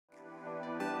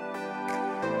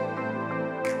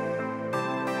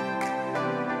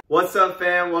What's up,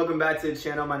 fam? Welcome back to the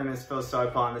channel. My name is Phil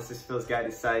Sarpon. This is Phil's Guide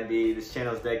to Side B. This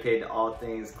channel is dedicated to all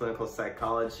things clinical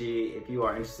psychology. If you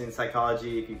are interested in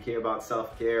psychology, if you care about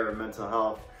self-care or mental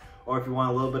health, or if you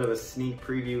want a little bit of a sneak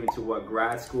preview into what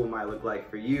grad school might look like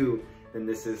for you, then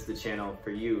this is the channel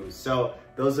for you. So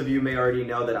those of you may already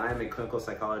know that I am a clinical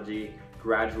psychology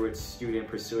graduate student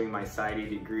pursuing my PsyD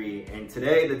degree. And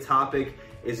today the topic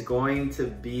is going to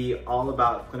be all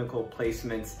about clinical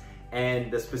placements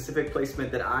and the specific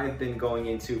placement that I've been going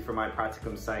into for my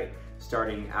Practicum site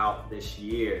starting out this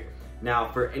year.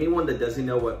 Now, for anyone that doesn't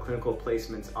know what clinical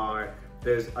placements are,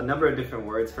 there's a number of different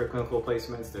words for clinical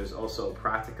placements. There's also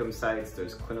Practicum sites,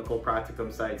 there's clinical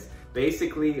Practicum sites.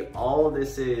 Basically, all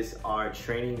this are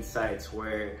training sites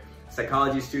where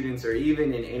psychology students, or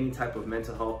even in any type of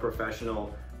mental health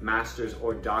professional, master's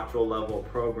or doctoral level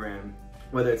program,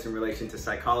 whether it's in relation to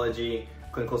psychology,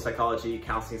 clinical psychology,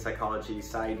 counseling psychology,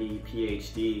 PsyD,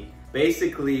 PhD.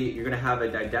 Basically, you're gonna have a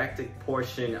didactic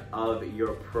portion of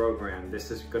your program.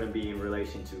 This is gonna be in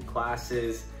relation to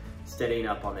classes, studying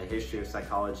up on the history of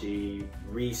psychology,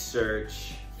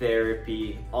 research,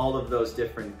 therapy, all of those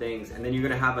different things. And then you're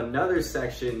gonna have another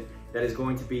section that is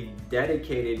going to be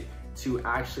dedicated to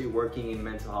actually working in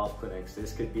mental health clinics.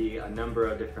 This could be a number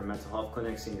of different mental health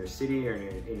clinics in your city or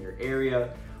in your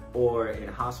area, or in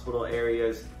hospital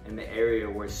areas, in the area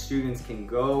where students can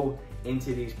go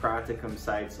into these practicum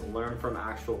sites, learn from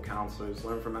actual counselors,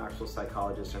 learn from actual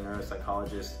psychologists or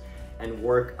neuropsychologists, and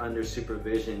work under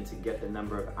supervision to get the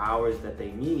number of hours that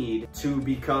they need to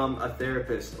become a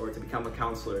therapist or to become a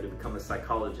counselor, to become a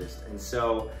psychologist. And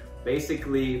so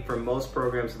basically, for most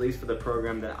programs, at least for the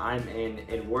program that I'm in,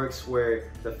 it works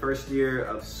where the first year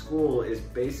of school is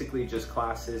basically just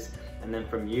classes, and then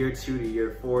from year 2 to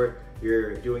year 4,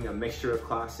 you're doing a mixture of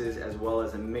classes as well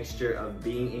as a mixture of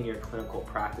being in your clinical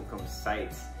practicum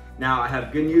sites. Now, I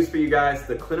have good news for you guys.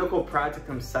 The clinical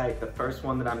practicum site, the first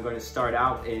one that I'm going to start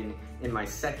out in my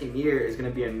second year, is going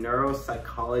to be a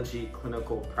neuropsychology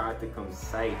clinical practicum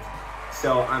site.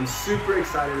 So I'm super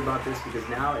excited about this because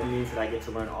now it means that I get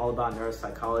to learn all about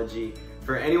neuropsychology.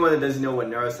 For anyone that doesn't know what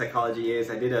neuropsychology is,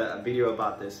 I did a video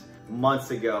about this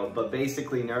months ago, but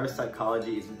basically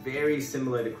neuropsychology is very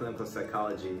similar to clinical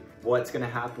psychology. What's going to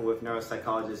happen with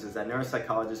neuropsychologists is that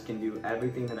neuropsychologists can do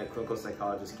everything that a clinical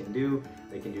psychologist can do.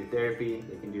 They can do therapy,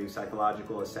 they can do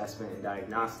psychological assessment and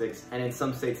diagnostics, and in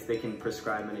some states they can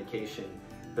prescribe medication.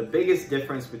 The biggest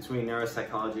difference between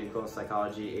neuropsychology and clinical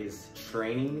psychology is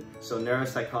training. So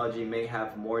neuropsychology may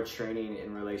have more training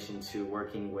in relation to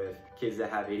working with kids that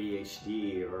have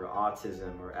ADHD or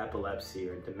autism or epilepsy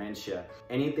or dementia.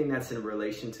 Anything that's in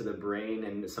relation to the brain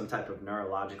and some type of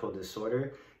neurological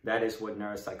disorder, that is what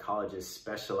neuropsychologists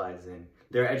specialize in.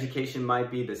 Their education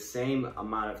might be the same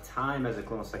amount of time as a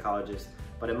clinical psychologist,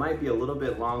 but it might be a little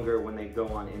bit longer when they go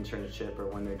on internship or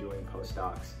when they're doing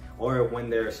postdocs or when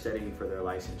they're studying for their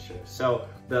licensure. So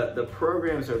the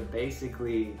programs are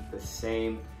basically the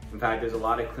same. In fact, there's a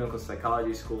lot of clinical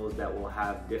psychology schools that will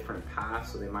have different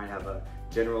paths. So they might have a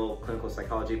general clinical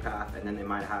psychology path, and then they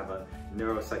might have a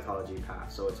neuropsychology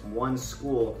path. So it's one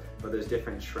school, but there's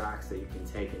different tracks that you can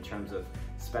take in terms of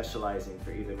specializing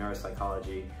for either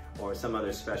neuropsychology or some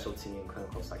other specialty in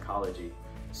clinical psychology.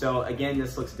 So again,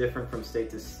 this looks different from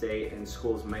state to state, and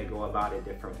schools may go about it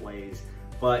different ways,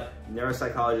 but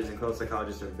neuropsychologists and clinical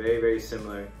psychologists are very, very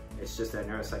similar. It's just that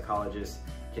neuropsychologists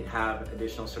can have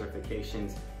additional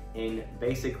certifications in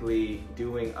basically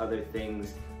doing other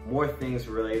things, more things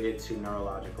related to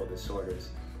neurological disorders.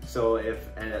 So if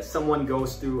someone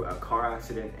goes through a car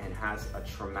accident and has a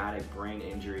traumatic brain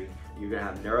injury, you're gonna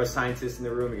have neuroscientists in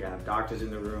the room, you're gonna have doctors in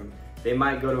the room. They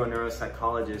might go to a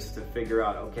neuropsychologist to figure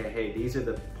out, okay, hey, these are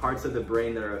the parts of the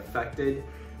brain that are affected.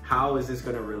 How is this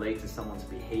gonna relate to someone's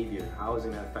behavior? How is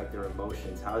it gonna affect their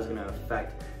emotions? How is it gonna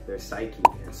affect their psyche?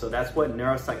 And so that's what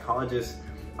neuropsychologists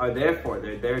are there for.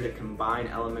 They're there to combine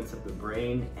elements of the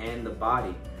brain and the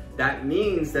body. That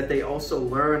means that they also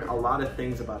learn a lot of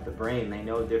things about the brain. They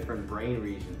know different brain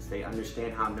regions. They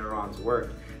understand how neurons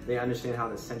work. They understand how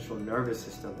the central nervous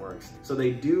system works. So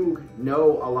they do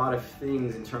know a lot of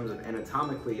things in terms of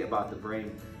anatomically about the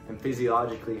brain and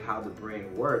physiologically how the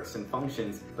brain works and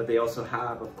functions, but they also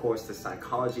have, of course, the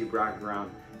psychology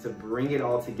background to bring it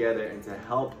all together and to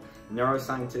help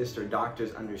neuroscientists or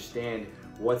doctors understand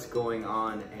what's going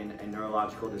on in a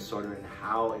neurological disorder and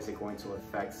how is it going to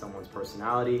affect someone's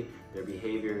personality, their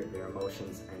behavior, their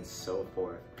emotions, and so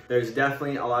forth. There's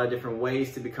definitely a lot of different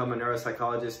ways to become a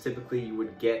neuropsychologist. Typically, you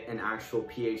would get an actual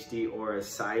PhD or a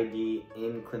PsyD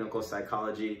in clinical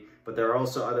psychology, but there are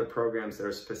also other programs that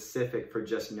are specific for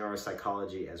just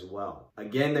neuropsychology as well.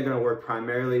 Again, they're going to work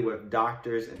primarily with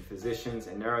doctors and physicians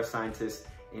and neuroscientists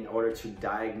in order to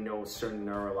diagnose certain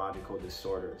neurological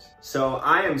disorders. So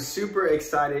I am super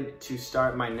excited to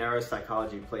start my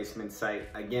neuropsychology placement site.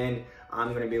 Again, I'm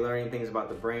going to be learning things about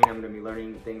the brain. I'm going to be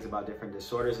learning things about different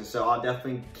disorders. And so I'll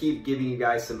definitely keep giving you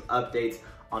guys some updates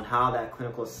on how that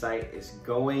clinical site is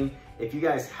going. If you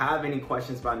guys have any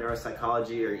questions about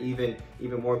neuropsychology, or even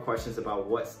more questions about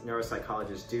what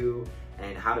neuropsychologists do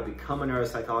and how to become a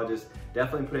neuropsychologist,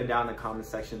 definitely put it down in the comment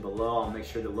section below. I'll make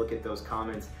sure to look at those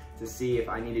comments to see if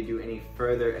I need to do any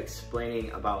further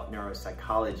explaining about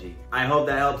neuropsychology. I hope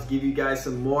that helps give you guys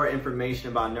some more information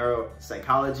about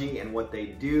neuropsychology and what they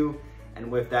do. And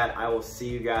with that, I will see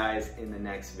you guys in the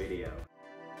next video.